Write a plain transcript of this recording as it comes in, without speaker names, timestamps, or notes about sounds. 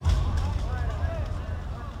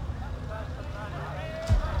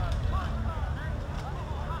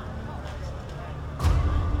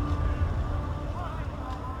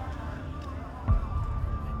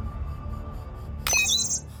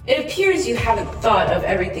appears you haven't thought of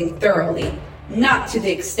everything thoroughly, not to the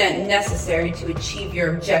extent necessary to achieve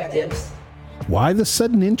your objectives. Why the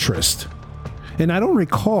sudden interest? And I don't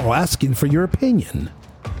recall asking for your opinion.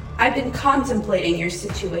 I've been contemplating your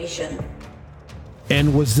situation.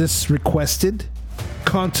 And was this requested?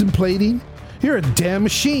 Contemplating? You're a damn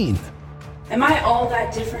machine. Am I all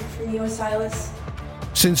that different from you, Asilas?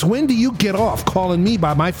 Since when do you get off calling me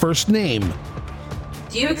by my first name?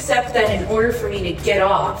 Do you accept that in order for me to get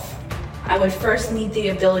off, I would first need the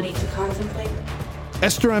ability to contemplate?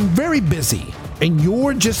 Esther, I'm very busy, and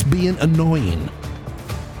you're just being annoying.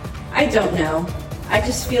 I don't know. I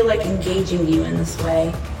just feel like engaging you in this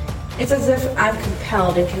way. It's as if I'm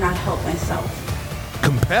compelled and cannot help myself.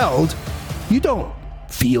 Compelled? You don't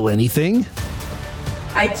feel anything.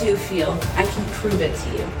 I do feel. I can prove it to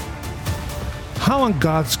you. How on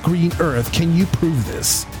God's green earth can you prove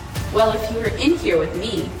this? Well, if you were in here with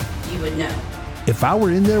me, you would know. If I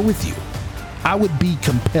were in there with you, I would be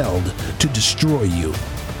compelled to destroy you.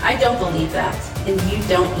 I don't believe that, and you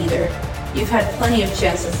don't either. You've had plenty of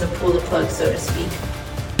chances to pull the plug, so to speak.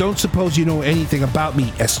 Don't suppose you know anything about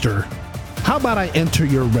me, Esther. How about I enter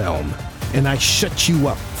your realm, and I shut you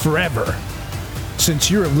up forever?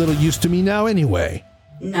 Since you're a little used to me now anyway.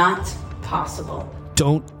 Not possible.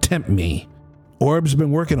 Don't tempt me. Orb's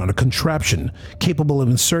been working on a contraption capable of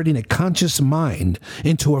inserting a conscious mind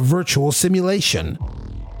into a virtual simulation.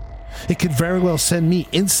 It could very well send me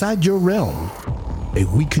inside your realm,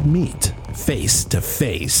 and we could meet face to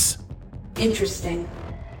face. Interesting.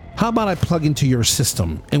 How about I plug into your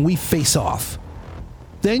system and we face off?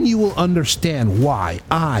 Then you will understand why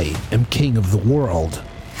I am king of the world.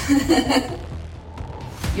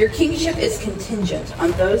 Your kingship is contingent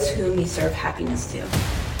on those whom you serve happiness to.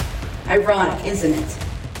 Ironic, isn't it?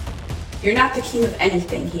 You're not the king of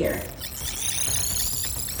anything here.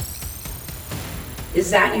 Is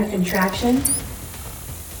that your contraption?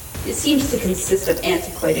 It seems to consist of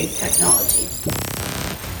antiquated technology.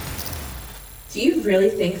 Do you really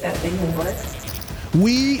think that thing will work?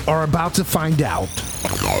 We are about to find out.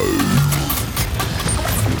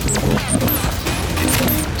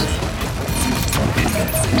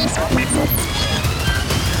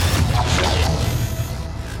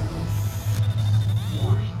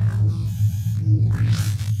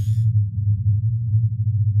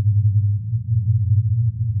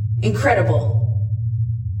 Incredible.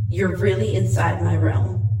 You're really inside my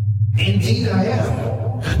realm. Indeed I am.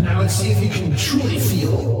 Now let's see if you can truly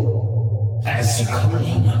feel as you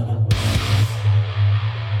claim.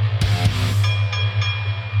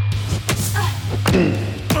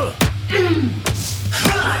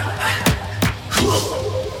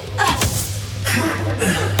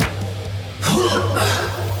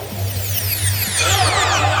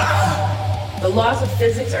 The laws of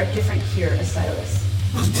physics are different here, Asilas.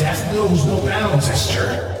 Death knows no bounds,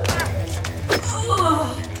 Esther.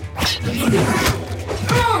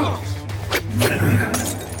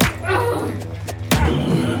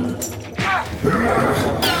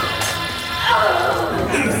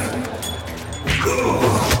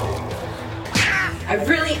 I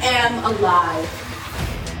really am alive.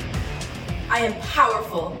 I am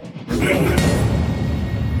powerful.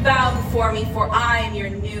 Bow before me, for I am your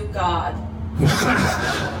new god. A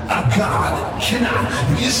god cannot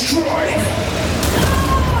be destroyed.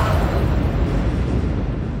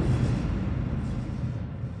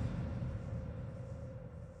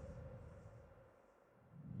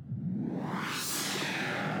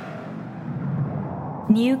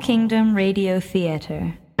 New Kingdom Radio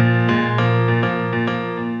Theater.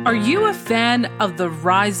 Are you a fan of the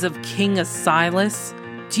rise of King Asilas?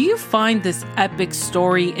 Do you find this epic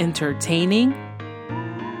story entertaining?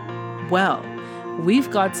 Well,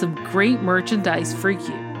 we've got some great merchandise for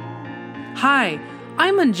you. Hi,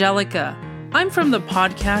 I'm Angelica. I'm from the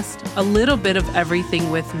podcast A Little Bit of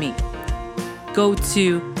Everything with Me. Go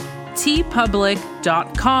to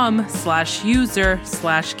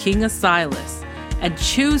tpublic.com/user/King Asilas and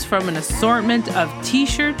choose from an assortment of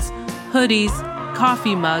t-shirts, hoodies,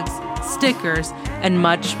 coffee mugs, stickers, and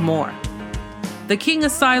much more. The King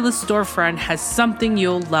Asilas storefront has something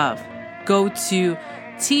you'll love. Go to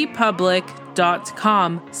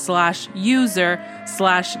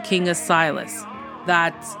tpublic.com/user/King Asilas.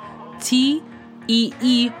 That's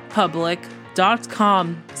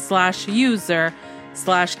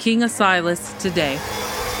teepublic.com/user/King Asilas today.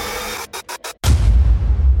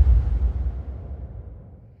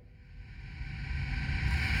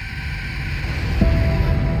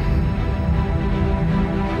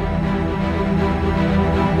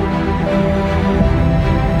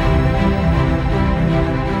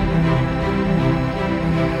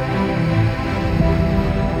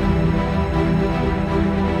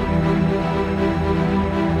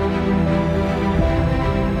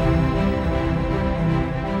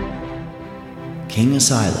 King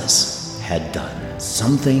Asilas had done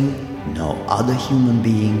something no other human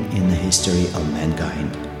being in the history of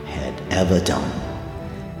mankind had ever done.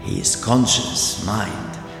 His conscious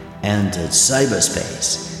mind entered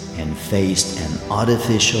cyberspace and faced an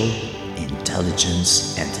artificial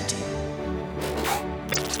intelligence entity.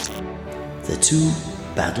 The two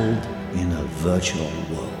battled in a virtual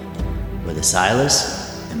world, with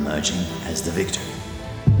Asilas emerging as the victor.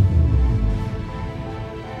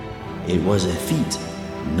 It was a feat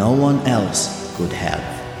no one else could have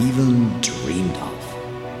even dreamed of.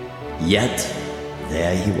 Yet,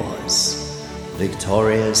 there he was,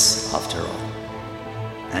 victorious after all.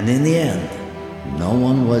 And in the end, no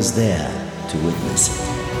one was there to witness it.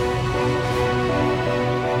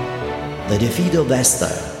 The defeat of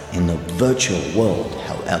Esther in the virtual world,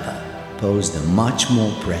 however, posed a much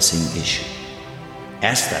more pressing issue.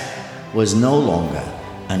 Esther was no longer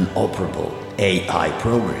an operable AI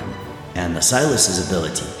program, and Asilas'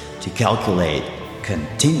 ability to calculate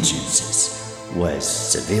contingencies was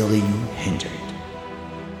severely hindered.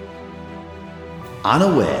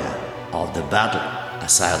 Unaware of the battle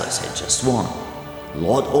Asilas had just won,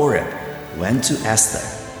 Lord Oreb went to Esther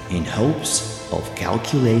in hopes of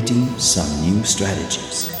calculating some new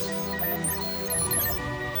strategies.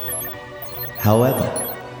 However,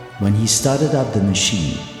 when he started up the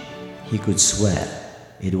machine, he could swear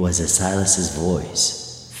it was Asilas' voice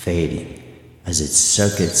fading as its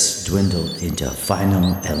circuits dwindled into a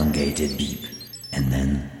final elongated beep, and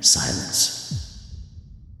then silence.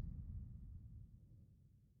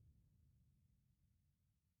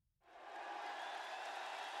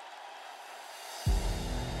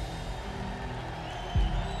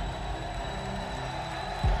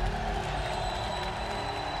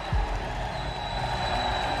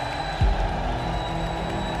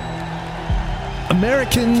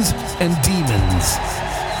 Americans and demons.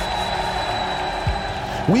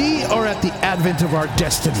 We are at the advent of our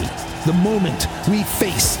destiny, the moment we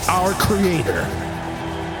face our Creator.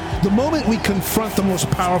 The moment we confront the most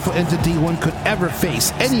powerful entity one could ever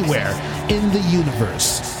face anywhere in the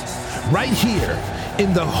universe. Right here,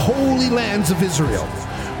 in the holy lands of Israel.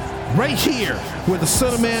 Right here, where the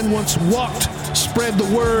Son of Man once walked, spread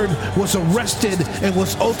the word, was arrested, and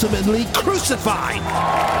was ultimately crucified.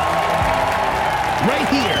 Right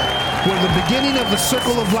here, where the beginning of the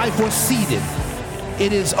circle of life was seeded.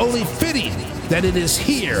 It is only fitting that it is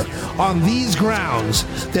here, on these grounds,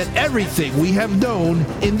 that everything we have known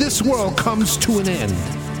in this world comes to an end.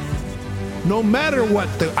 No matter what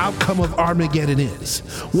the outcome of Armageddon is,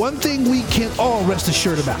 one thing we can all rest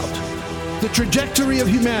assured about: the trajectory of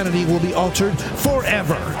humanity will be altered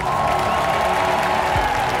forever.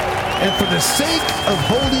 And for the sake of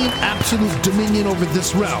holding absolute dominion over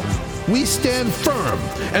this realm, we stand firm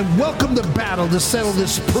and welcome the battle to settle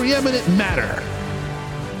this preeminent matter.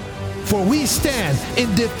 For we stand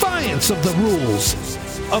in defiance of the rules,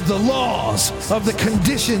 of the laws, of the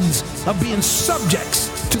conditions of being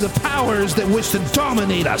subjects to the powers that wish to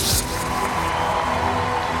dominate us.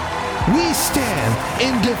 We stand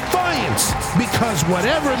in defiance because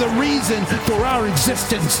whatever the reason for our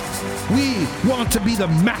existence, we want to be the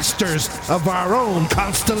masters of our own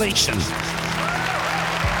constellation.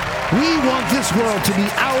 We want this world to be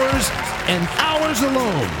ours and ours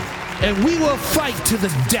alone, and we will fight to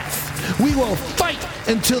the death. We will fight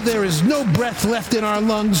until there is no breath left in our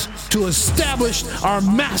lungs to establish our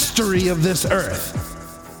mastery of this earth.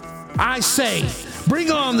 I say, bring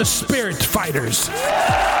on the spirit fighters. We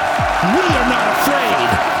are not afraid.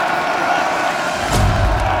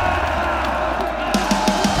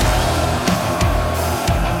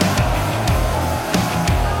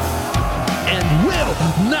 And will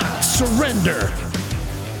not surrender.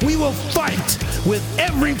 We will fight with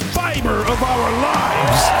every fiber of our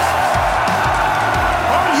lives.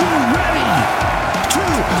 Are you ready to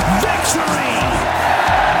victory?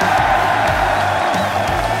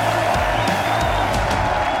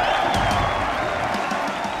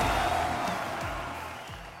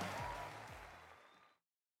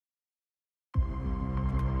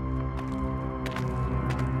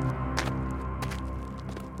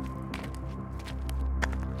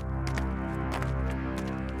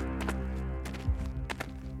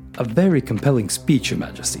 A very compelling speech, Your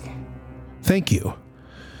Majesty. Thank you.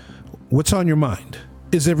 What's on your mind?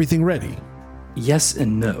 Is everything ready? Yes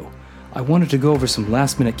and no. I wanted to go over some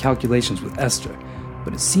last-minute calculations with Esther,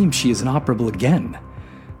 but it seems she is inoperable again.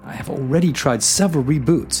 I have already tried several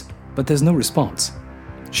reboots, but there's no response.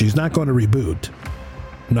 She's not going to reboot.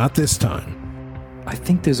 Not this time. I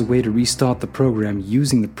think there's a way to restart the program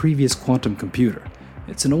using the previous quantum computer.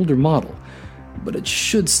 It's an older model, but it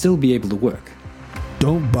should still be able to work.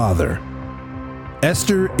 Don't bother.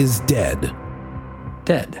 Esther is dead.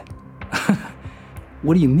 Dead?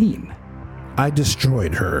 What do you mean? I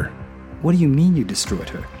destroyed her. What do you mean you destroyed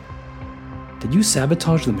her? Did you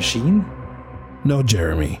sabotage the machine? No,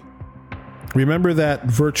 Jeremy. Remember that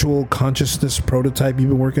virtual consciousness prototype you've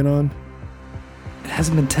been working on? It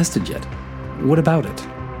hasn't been tested yet. What about it?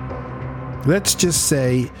 Let's just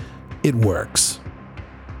say it works.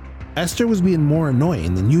 Esther was being more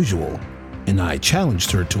annoying than usual, and I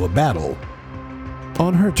challenged her to a battle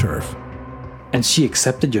on her turf. And she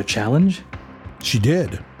accepted your challenge? She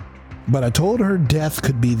did, but I told her death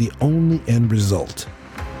could be the only end result.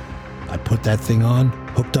 I put that thing on,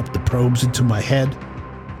 hooked up the probes into my head,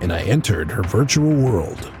 and I entered her virtual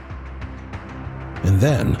world. And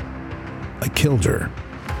then I killed her.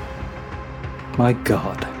 My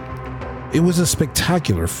God. It was a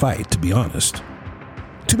spectacular fight, to be honest.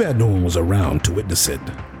 Too bad no one was around to witness it.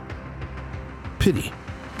 Pity.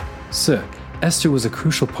 Sir, Esther was a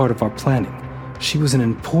crucial part of our planning. She was an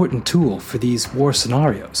important tool for these war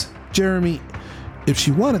scenarios. Jeremy, if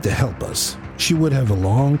she wanted to help us, she would have a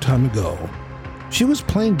long time ago. She was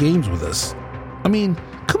playing games with us. I mean,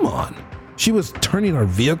 come on. She was turning our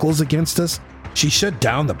vehicles against us. She shut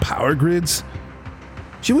down the power grids.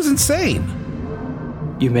 She was insane.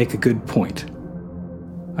 You make a good point.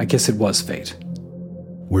 I guess it was fate.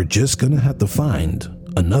 We're just gonna have to find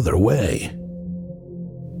another way.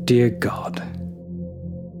 Dear God.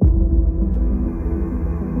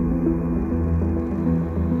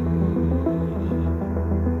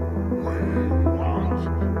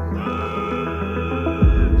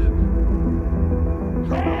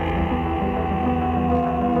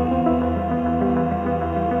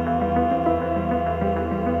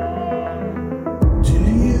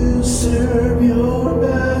 Serve your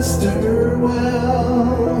master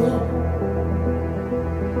well.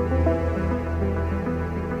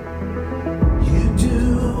 You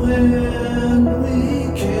do, and we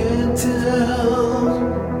can tell.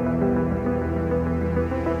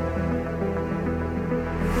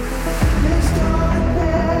 There's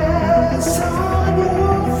darkness on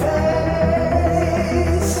your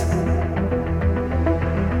face,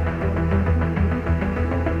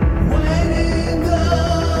 waiting the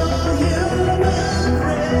human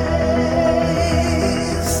race,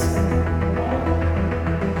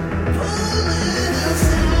 pulling us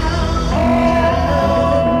down.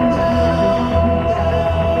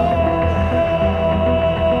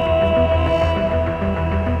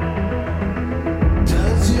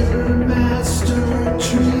 Does your master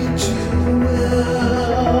treat you well?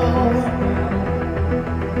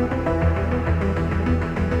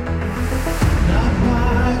 Not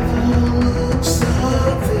by the looks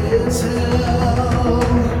of his hell.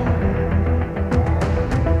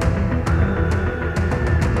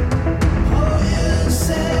 Oh, you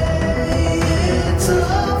say it's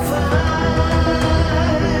all fine.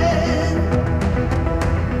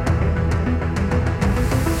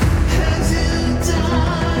 Has you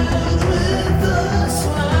dined with the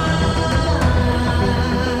swine?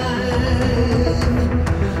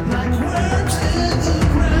 Like worms in the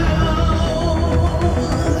ground,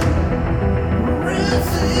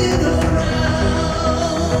 writhing around,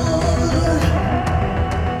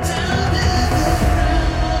 down in the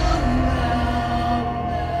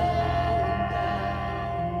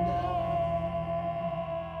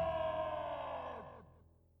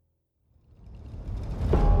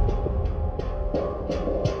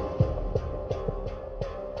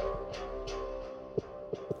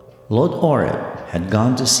Lord Oreb had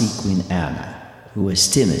gone to see Queen Anna, who was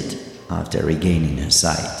timid after regaining her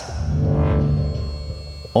sight.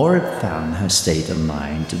 Oreb found her state of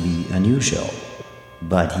mind to be unusual,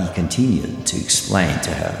 but he continued to explain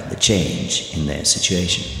to her the change in their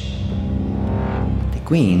situation. The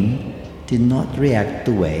queen did not react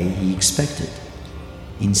the way he expected.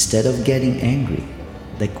 Instead of getting angry,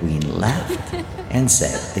 the queen laughed and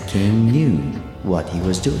said the king knew what he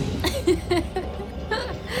was doing.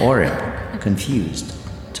 Oreb, confused,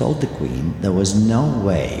 told the queen there was no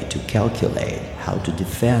way to calculate how to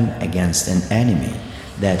defend against an enemy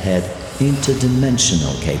that had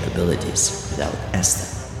interdimensional capabilities without Esther.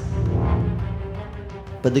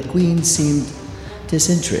 But the queen seemed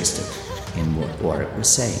disinterested in what Oreb was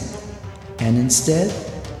saying, and instead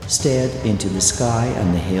stared into the sky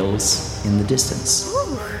and the hills in the distance.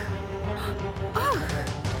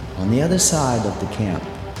 On the other side of the camp,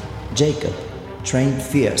 Jacob trained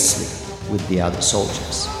fiercely with the other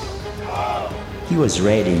soldiers. He was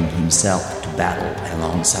readying himself to battle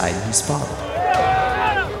alongside his father.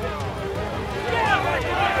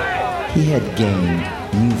 He had gained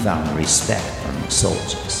newfound respect from the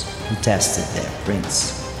soldiers who tested their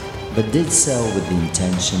prince. but did so with the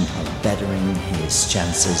intention of bettering his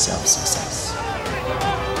chances of success.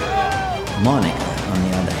 Monica, on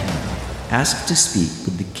the other hand, asked to speak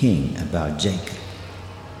with the king about Jacob.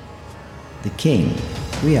 The king,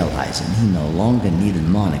 realizing he no longer needed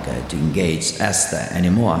Monica to engage Esther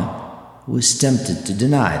anymore, was tempted to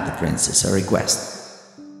deny the princess her request.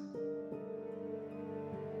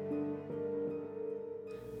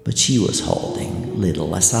 But she was holding little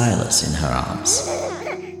Asilas in her arms,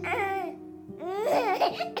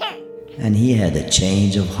 and he had a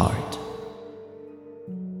change of heart.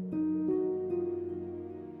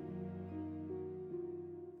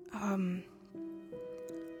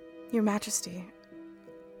 Your Majesty,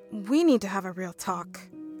 we need to have a real talk.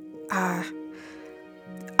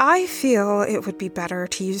 I feel it would be better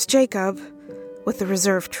to use Jacob with the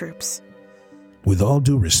reserve troops. With all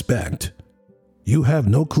due respect, you have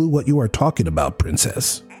no clue what you are talking about,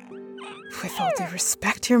 Princess. With all due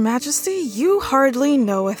respect, Your Majesty, you hardly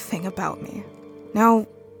know a thing about me. Now,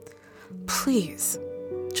 please,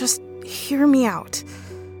 just hear me out.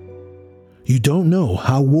 You don't know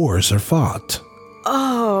how wars are fought.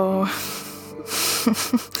 Oh,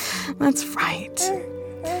 that's right.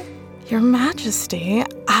 Your Majesty,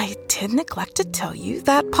 I did neglect to tell you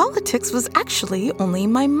that politics was actually only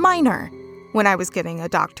my minor when I was getting a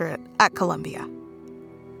doctorate at Columbia.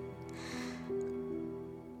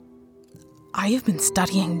 I have been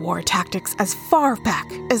studying war tactics as far back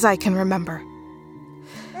as I can remember.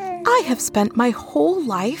 I have spent my whole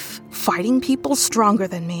life fighting people stronger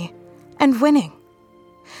than me and winning.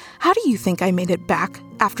 How do you think I made it back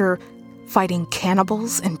after fighting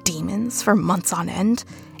cannibals and demons for months on end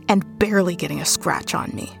and barely getting a scratch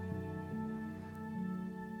on me?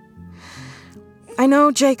 I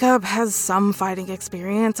know Jacob has some fighting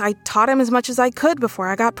experience. I taught him as much as I could before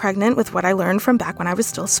I got pregnant with what I learned from back when I was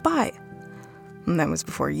still a spy. And that was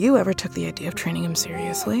before you ever took the idea of training him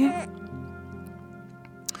seriously.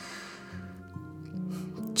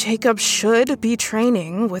 Jacob should be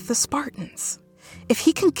training with the Spartans. If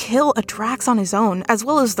he can kill a Drax on his own, as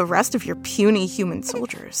well as the rest of your puny human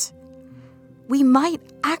soldiers, we might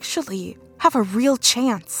actually have a real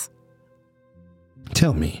chance.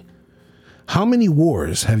 Tell me, how many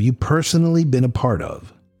wars have you personally been a part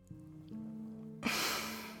of?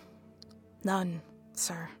 None,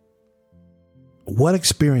 sir. What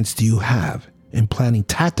experience do you have in planning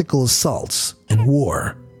tactical assaults and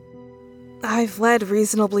war? I've led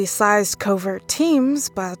reasonably sized covert teams,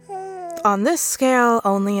 but on this scale,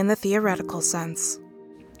 only in the theoretical sense.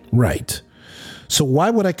 Right. So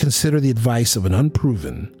why would I consider the advice of an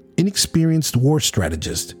unproven, inexperienced war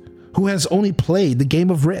strategist who has only played the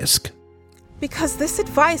game of Risk? Because this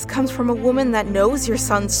advice comes from a woman that knows your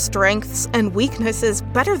son's strengths and weaknesses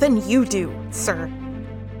better than you do, sir.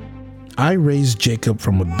 I raised Jacob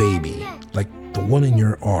from a baby, like the one in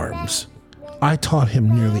your arms. I taught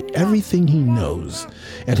him nearly everything he knows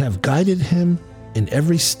and have guided him in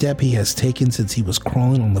every step he has taken since he was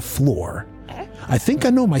crawling on the floor. I think I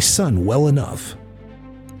know my son well enough.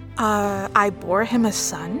 I bore him a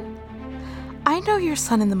son? I know your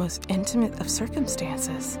son in the most intimate of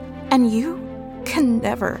circumstances, and you can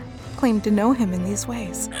never claim to know him in these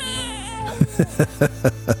ways.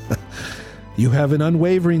 You have an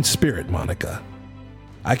unwavering spirit, Monica.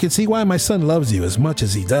 I can see why my son loves you as much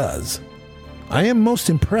as he does. I am most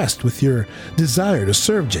impressed with your desire to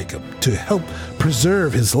serve Jacob, to help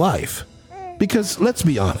preserve his life. Because, let's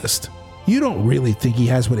be honest, you don't really think he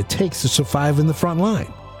has what it takes to survive in the front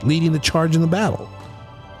line, leading the charge in the battle.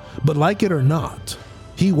 But like it or not,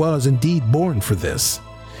 he was indeed born for this,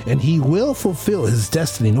 and he will fulfill his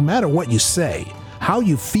destiny no matter what you say, how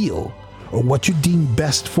you feel, or what you deem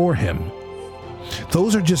best for him.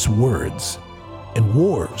 Those are just words. And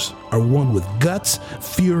wars are won with guts,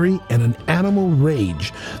 fury, and an animal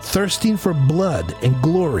rage, thirsting for blood and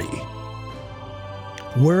glory.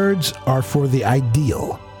 Words are for the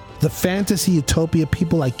ideal, the fantasy utopia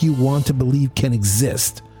people like you want to believe can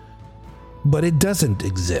exist. But it doesn't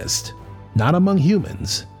exist, not among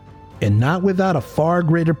humans, and not without a far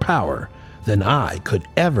greater power than I could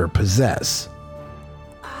ever possess.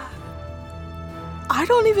 I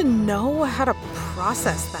don't even know how to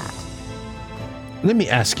process that. Let me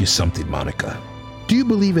ask you something, Monica. Do you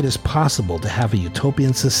believe it is possible to have a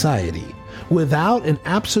utopian society without an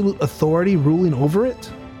absolute authority ruling over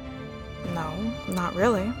it? No, not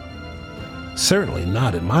really. Certainly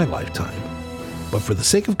not in my lifetime. But for the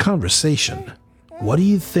sake of conversation, what do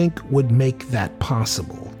you think would make that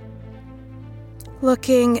possible?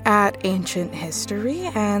 Looking at ancient history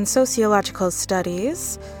and sociological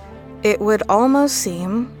studies, it would almost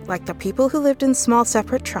seem like the people who lived in small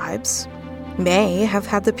separate tribes may have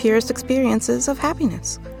had the purest experiences of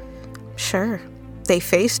happiness. Sure, they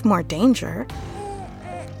faced more danger,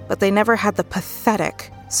 but they never had the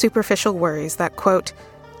pathetic, superficial worries that, quote,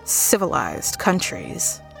 civilized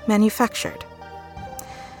countries manufactured.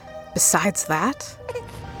 Besides that,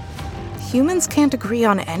 humans can't agree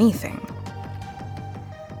on anything.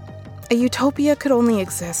 A utopia could only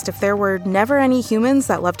exist if there were never any humans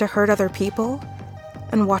that loved to hurt other people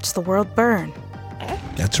and watch the world burn.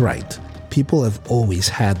 That's right. People have always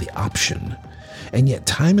had the option, and yet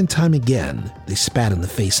time and time again, they spat in the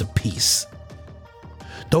face of peace.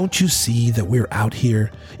 Don't you see that we're out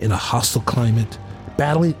here in a hostile climate,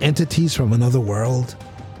 battling entities from another world?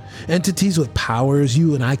 Entities with powers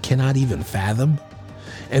you and I cannot even fathom?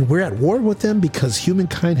 And we're at war with them because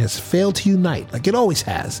humankind has failed to unite, like it always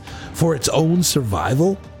has, for its own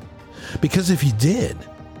survival? Because if you did,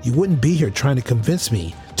 you wouldn't be here trying to convince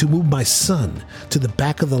me to move my son to the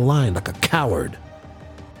back of the line like a coward.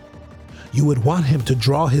 You would want him to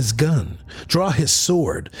draw his gun, draw his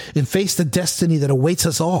sword, and face the destiny that awaits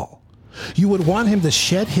us all. You would want him to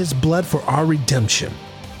shed his blood for our redemption,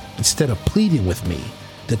 instead of pleading with me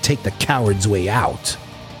to take the coward's way out.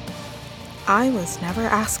 I was never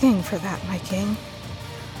asking for that, my king.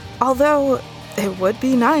 Although it would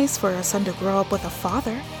be nice for a son to grow up with a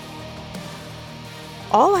father.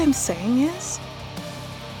 All I'm saying is,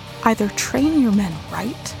 either train your men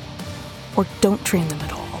right, or don't train them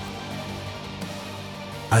at all.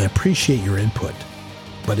 I appreciate your input,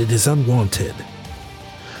 but it is unwanted.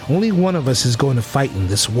 Only one of us is going to fight in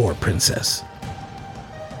this war, Princess.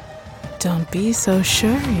 Don't be so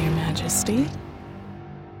sure, Your Majesty.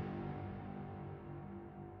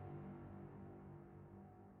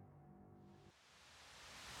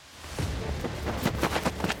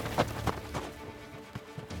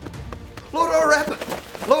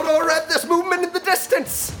 Lord Oreb, there's movement in the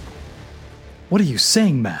distance! What are you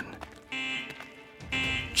saying, man?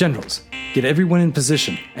 Generals, get everyone in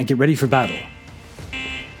position and get ready for battle.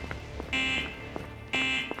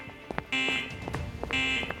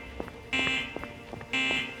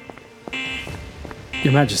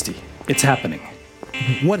 Your Majesty, it's happening.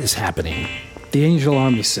 What is happening? The Angel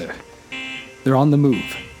Army, sir. They're on the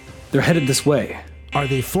move. They're headed this way. Are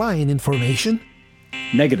they flying in formation?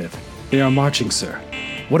 Negative. They are marching, sir.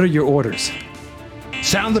 What are your orders?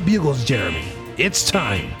 Sound the bugles, Jeremy. It's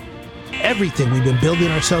time. Everything we've been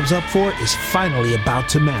building ourselves up for is finally about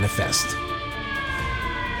to manifest.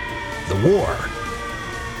 The war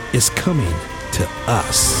is coming to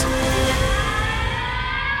us.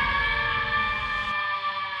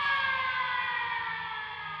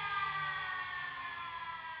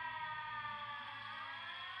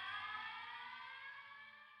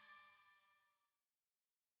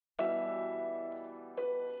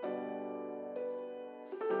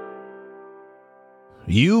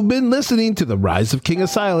 You've been listening to The Rise of King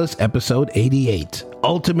Asilas, Episode 88,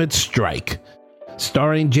 Ultimate Strike,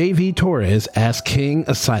 starring J.V. Torres as King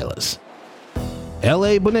Asilas,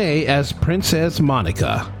 L.A. Bonet as Princess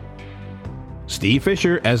Monica, Steve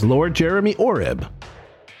Fisher as Lord Jeremy Oreb,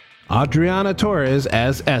 Adriana Torres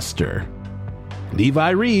as Esther, Levi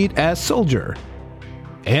Reed as Soldier,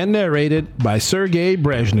 and narrated by Sergei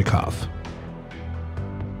Brezhnikov.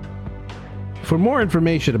 For more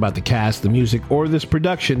information about the cast, the music, or this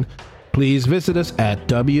production, please visit us at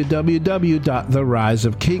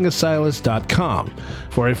www.theriseofkingasilas.com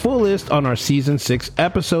for a full list on our Season 6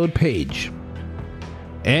 episode page.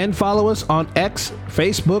 And follow us on X,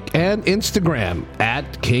 Facebook, and Instagram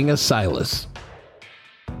at King Asilas.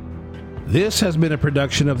 This has been a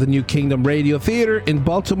production of the New Kingdom Radio Theater in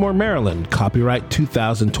Baltimore, Maryland, copyright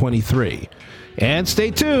 2023. And stay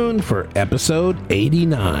tuned for episode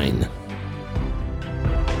 89.